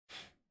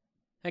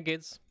Hey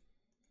kids.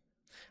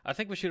 I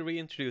think we should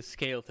reintroduce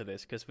scale to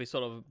this, because we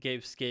sort of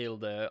gave scale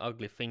the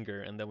ugly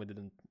finger and then we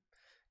didn't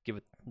give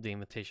it the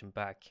invitation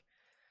back.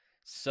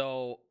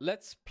 So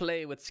let's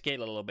play with scale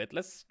a little bit.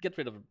 Let's get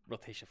rid of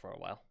rotation for a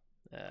while.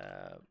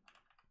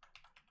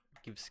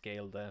 Give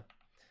scale the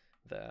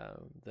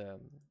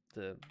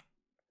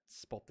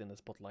spot in the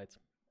spotlight.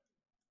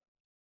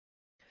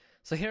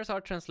 So here's our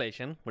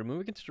translation. We're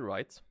moving it to the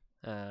right.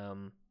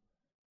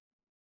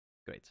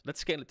 Great.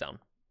 Let's scale it down.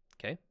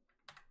 Okay.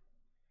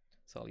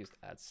 So I'll just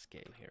add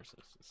scale here. So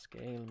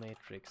scale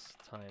matrix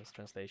times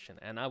translation.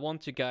 And I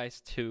want you guys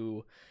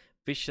to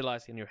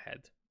visualize in your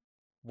head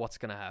what's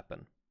going to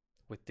happen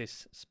with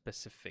this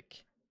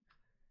specific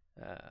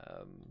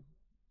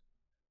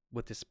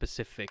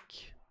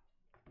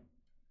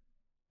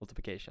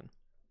multiplication.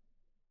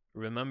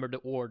 Remember the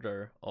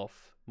order of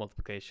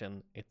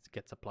multiplication. It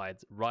gets applied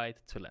right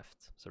to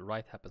left. So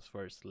right happens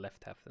first,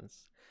 left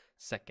happens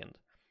second.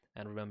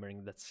 And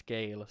remembering that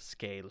scale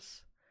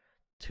scales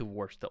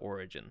towards the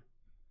origin.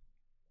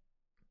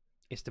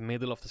 Is the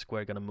middle of the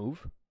square gonna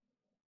move?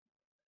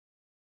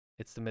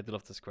 It's the middle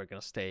of the square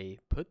gonna stay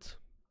put?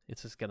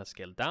 It's just gonna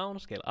scale down,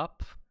 scale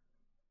up?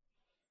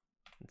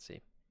 Let's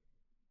see.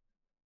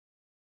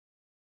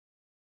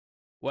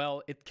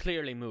 Well, it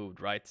clearly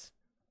moved, right?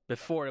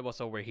 Before it was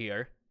over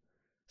here,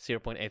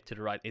 0.8 to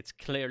the right. It's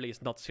clearly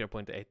is not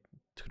 0.8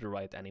 to the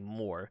right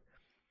anymore.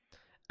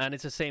 And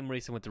it's the same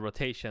reason with the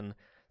rotation.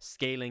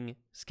 Scaling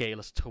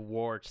scales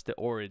towards the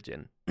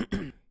origin.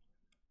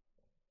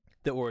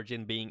 The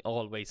origin being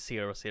always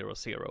 0, 0,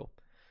 0.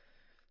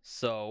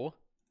 So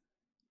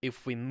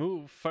if we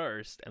move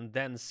first and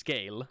then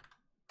scale,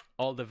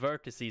 all the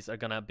vertices are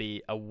gonna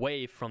be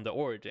away from the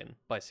origin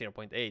by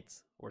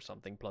 0.8 or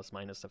something, plus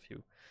minus a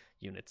few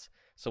units.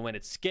 So when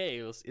it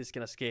scales, it's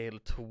gonna scale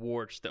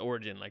towards the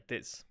origin like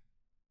this.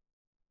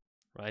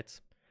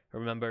 Right?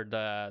 Remember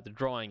the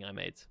drawing I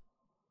made?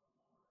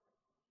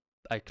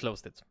 I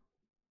closed it.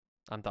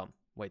 I'm done.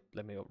 Wait,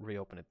 let me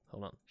reopen it.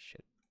 Hold on.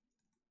 Shit.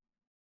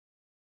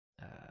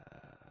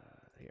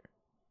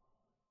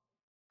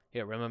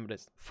 Here, remember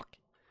this. Fuck.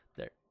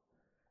 There.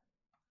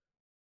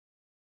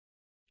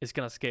 It's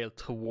gonna scale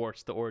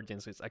towards the origin,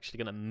 so it's actually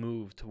gonna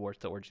move towards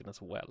the origin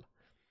as well.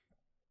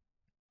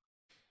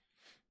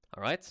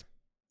 Alright.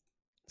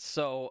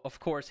 So,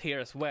 of course, here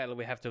as well,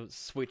 we have to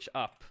switch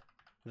up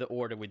the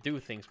order we do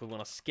things. We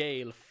want to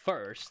scale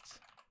first,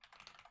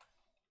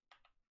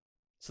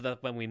 so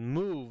that when we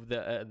move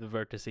the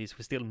vertices,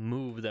 we still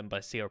move them by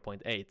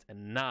 0.8.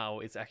 And now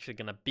it's actually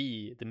going to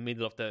be, the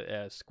middle of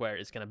the square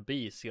is going to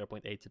be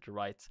 0.8 to the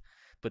right.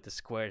 But the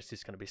square is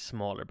just going to be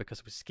smaller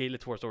because we scale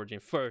it towards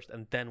origin first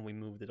and then we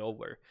moved it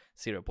over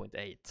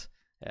 0.8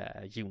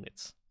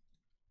 units.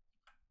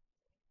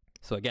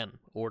 So again,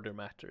 order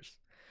matters.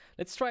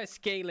 Let's try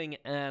scaling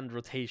and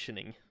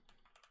rotationing.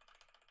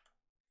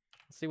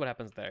 Let's see what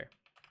happens there.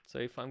 So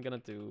if I'm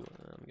going to do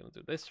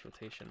this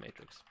rotation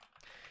matrix.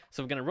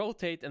 So we're going to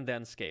rotate and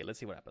then scale. Let's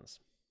see what happens.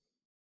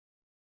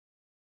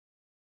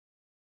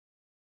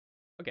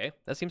 Okay,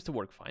 that seems to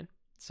work fine.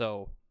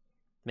 So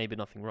maybe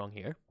nothing wrong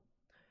here.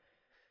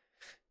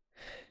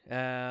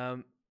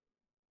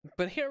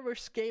 But here we're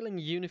scaling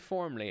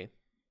uniformly,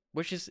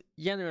 which is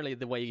generally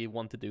the way you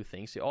want to do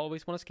things. You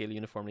always want to scale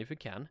uniformly if you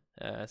can.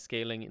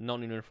 Scaling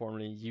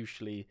non-uniformly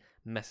usually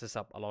messes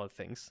up a lot of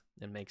things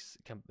and makes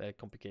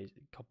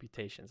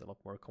computations a lot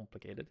more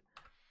complicated.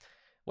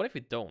 What if we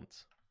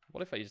don't?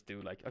 What if I just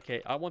do like,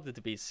 okay, I want it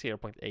to be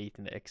 0.8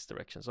 in the x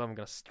direction, so I'm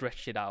going to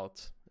stretch it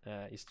out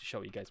just to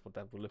show you guys what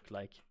that will look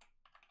like.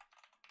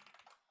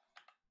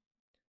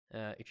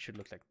 It should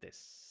look like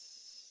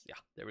this. Yeah,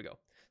 there we go.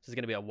 So it's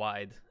going to be a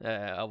wide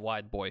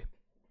boy.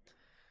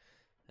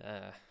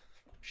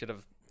 Should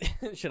have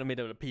made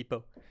it a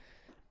peepo.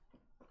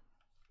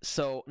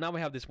 So now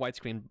we have this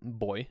widescreen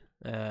boy.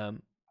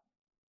 And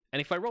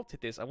if I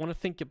rotate this, I want to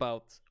think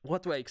about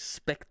what do I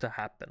expect to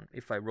happen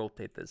if I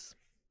rotate this.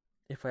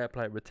 If I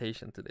apply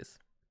rotation to this,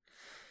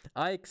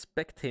 I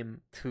expect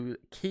him to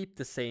keep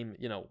the same,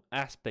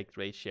 aspect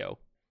ratio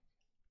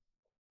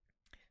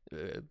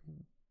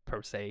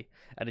per se,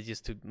 and it's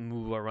just to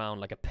move around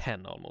like a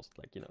pen almost.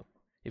 Like,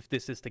 if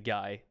this is the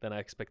guy, then I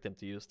expect him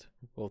to just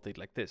rotate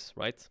like this,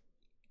 right?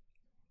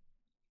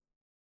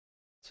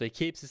 So he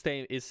keeps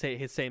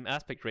his same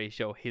aspect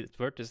ratio. His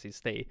vertices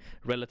stay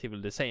relatively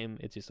the same.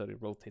 It's just that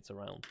it rotates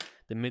around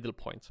the middle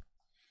point.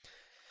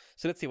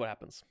 So let's see what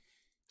happens.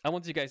 I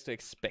want you guys to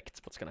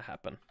expect what's going to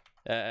happen.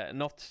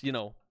 Not,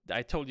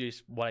 I told you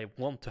what I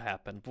want to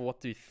happen, but what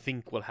do you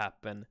think will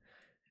happen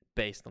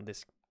based on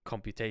this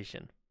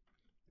computation,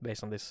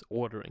 based on this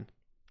ordering?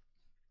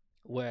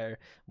 Where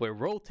we're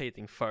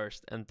rotating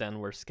first and then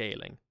we're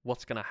scaling.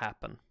 What's going to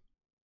happen?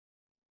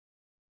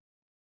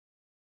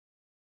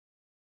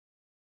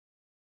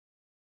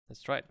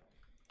 Let's try it.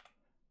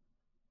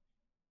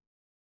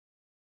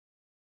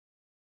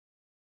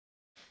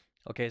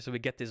 Okay, so we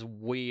get this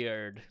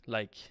weird,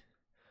 like,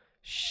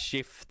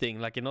 shifting,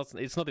 like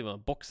it's not even a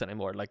box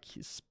anymore. Like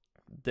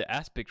the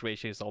aspect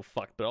ratio is all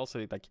fucked, but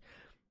also like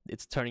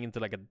it's turning into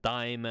like a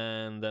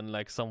diamond and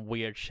like some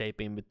weird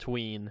shape in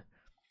between.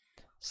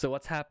 So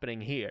what's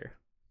happening here?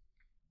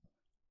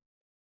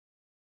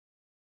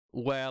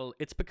 Well,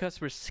 it's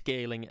because we're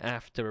scaling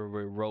after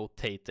we're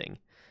rotating.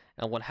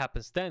 And what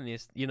happens then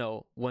is, you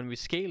know, when we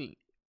scale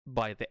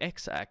by the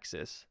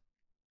x-axis,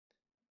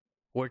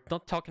 we're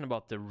not talking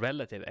about the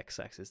relative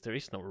x-axis. There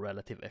is no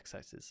relative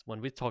x-axis.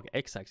 When we talk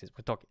x-axis,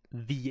 we talk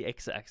the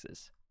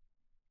x-axis.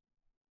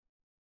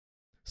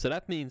 So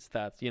that means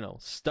that, you know,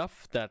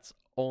 stuff that's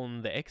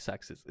on the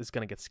x-axis is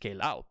going to get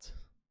scaled out.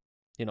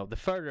 You know, the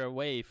further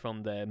away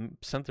from the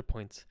center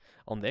point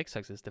on the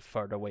x-axis, the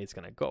further away it's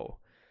going to go.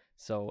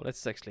 So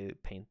let's actually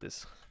paint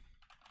this.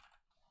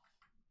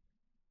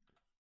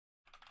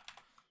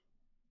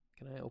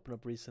 Can I open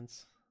up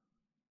recents?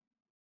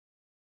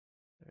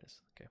 There it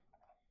is. Okay.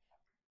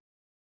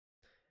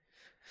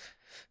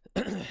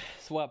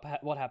 So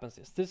what happens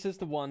is, this is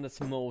the one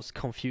that's most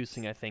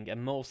confusing, I think,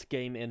 and most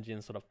game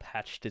engines sort of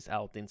patch this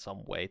out in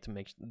some way to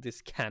make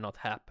this cannot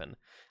happen.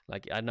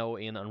 Like, I know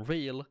in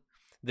Unreal,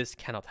 this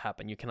cannot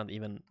happen. You cannot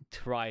even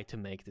try to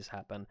make this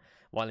happen,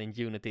 while in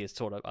Unity it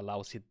sort of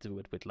allows you to do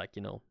it with, like,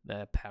 you know,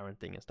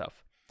 parenting and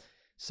stuff.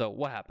 So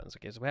what happens?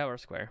 Okay, so we have our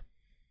square.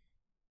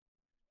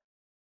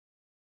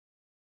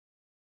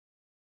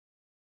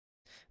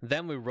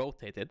 Then we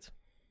rotate it.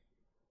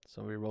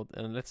 So we rotate,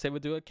 and let's say we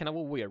do a kind of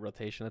a weird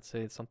rotation. Let's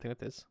say it's something like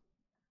this.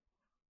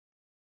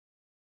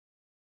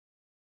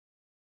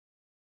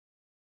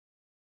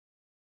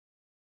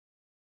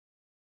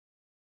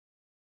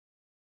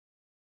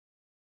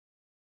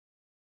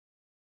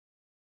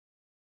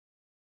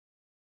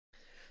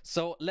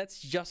 So let's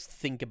just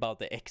think about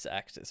the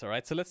x-axis, all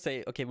right? So let's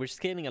say, okay, we're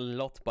scaling a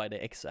lot by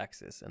the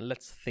x-axis, and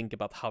let's think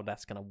about how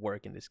that's gonna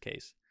work in this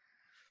case.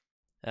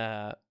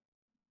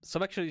 So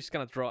I'm actually just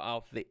gonna draw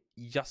out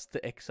just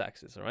the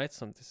x-axis, all right?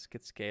 So this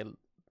gets scaled.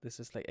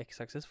 This is like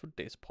x-axis for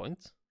this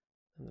point,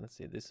 and let's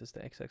see, this is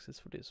the x-axis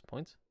for this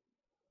point.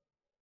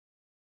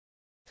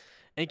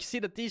 And you can see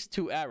that these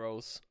two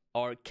arrows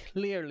are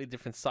clearly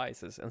different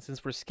sizes, and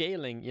since we're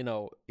scaling, you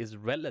know, is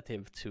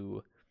relative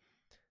to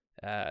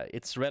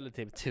it's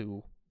relative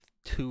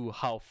to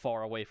how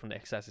far away from the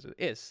x-axis it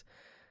is.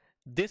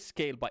 This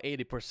scale by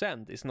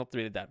 80% is not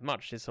really that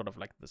much. It's sort of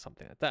like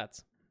something like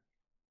that.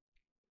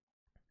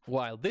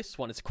 While this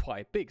one is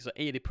quite big, so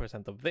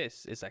 80% of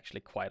this is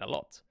actually quite a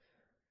lot.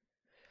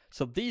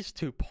 So these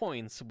 2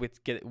 points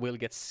will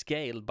get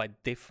scaled by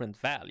different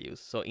values.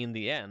 So in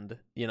the end,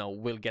 you know,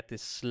 we'll get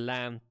this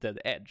slanted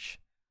edge.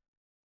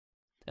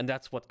 And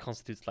that's what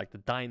constitutes like the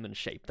diamond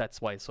shape.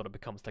 That's why it sort of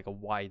becomes like a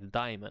wide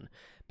diamond.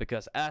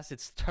 Because as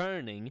it's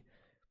turning,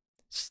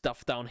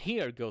 stuff down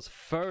here goes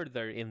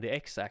further in the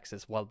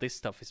x-axis, while this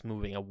stuff is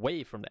moving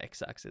away from the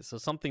x-axis. So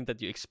something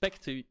that you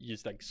expect to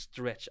just like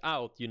stretch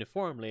out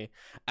uniformly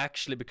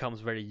actually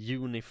becomes very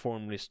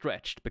uniformly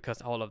stretched,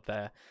 because all of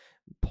the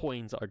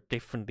points are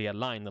differently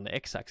aligned on the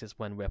x-axis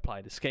when we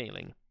apply the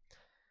scaling.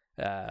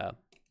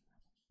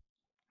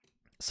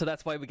 So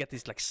that's why we get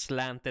these like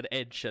slanted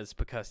edges,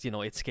 because, you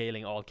know, it's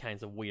scaling all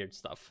kinds of weird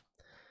stuff.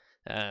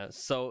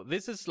 So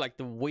this is like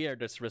the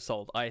weirdest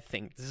result, I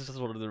think. This is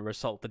sort of the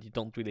result that you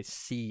don't really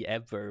see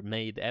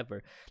made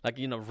ever. Like,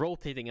 you know,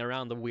 rotating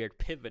around the weird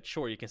pivot,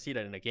 sure, you can see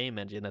that in a game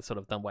engine that's sort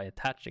of done by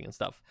attaching and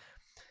stuff.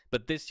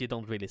 But this you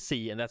don't really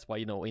see, and that's why,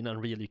 you know, in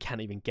Unreal you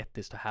can't even get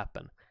this to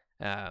happen.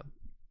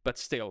 But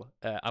still,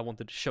 I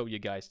wanted to show you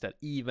guys that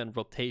even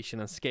rotation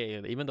and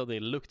scale, even though they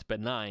looked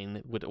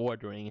benign with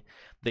ordering,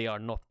 they are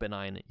not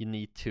benign. You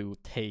need to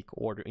take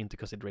order into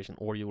consideration,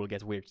 or you will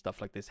get weird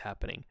stuff like this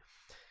happening.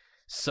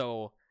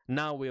 So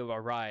now we have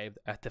arrived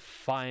at the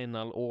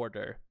final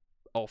order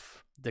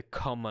of the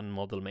common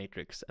model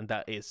matrix, and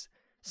that is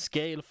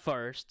scale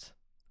first,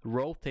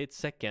 rotate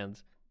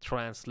second,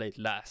 translate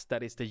last.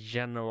 That is the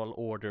general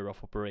order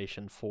of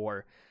operation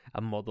for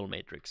a model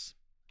matrix.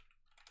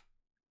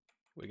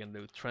 We're going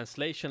to do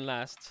translation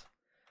last,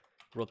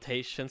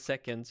 rotation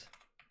second,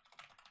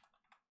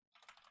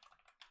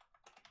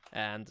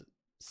 and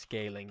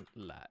scaling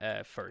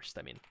first.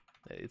 I mean,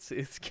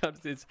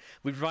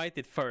 we write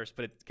it first,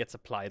 but it gets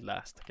applied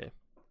last. Okay.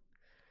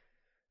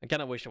 I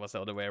kind of wish it was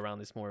the other way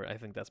around. It's more, I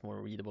think that's more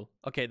readable.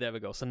 Okay, there we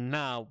go. So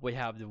now we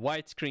have the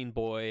white screen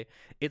boy.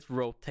 It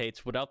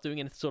rotates without doing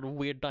any sort of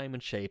weird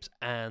diamond shapes,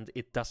 and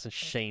it doesn't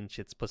change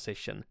its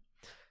position.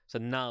 So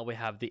now we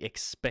have the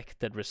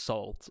expected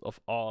result of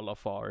all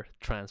of our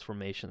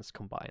transformations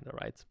combined, all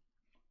right?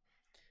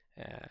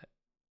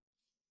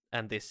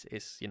 And this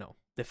is, you know,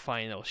 the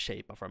final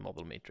shape of our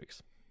model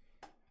matrix.